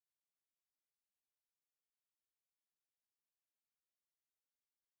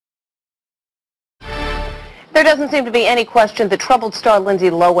There doesn't seem to be any question that troubled star Lindsay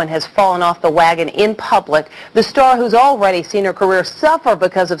Lohan has fallen off the wagon in public. The star, who's already seen her career suffer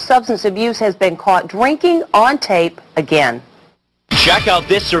because of substance abuse, has been caught drinking on tape again. Check out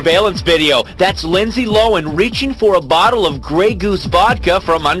this surveillance video. That's Lindsay Lohan reaching for a bottle of Grey Goose vodka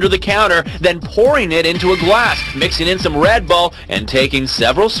from under the counter, then pouring it into a glass, mixing in some Red Bull, and taking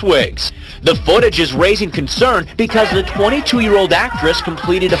several swigs. The footage is raising concern because the 22-year-old actress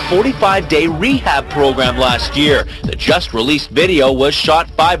completed a 45-day rehab program last year. The just-released video was shot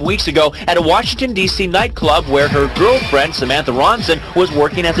 5 weeks ago at a Washington, D.C. nightclub where her girlfriend, Samantha Ronson, was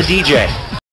working as a DJ.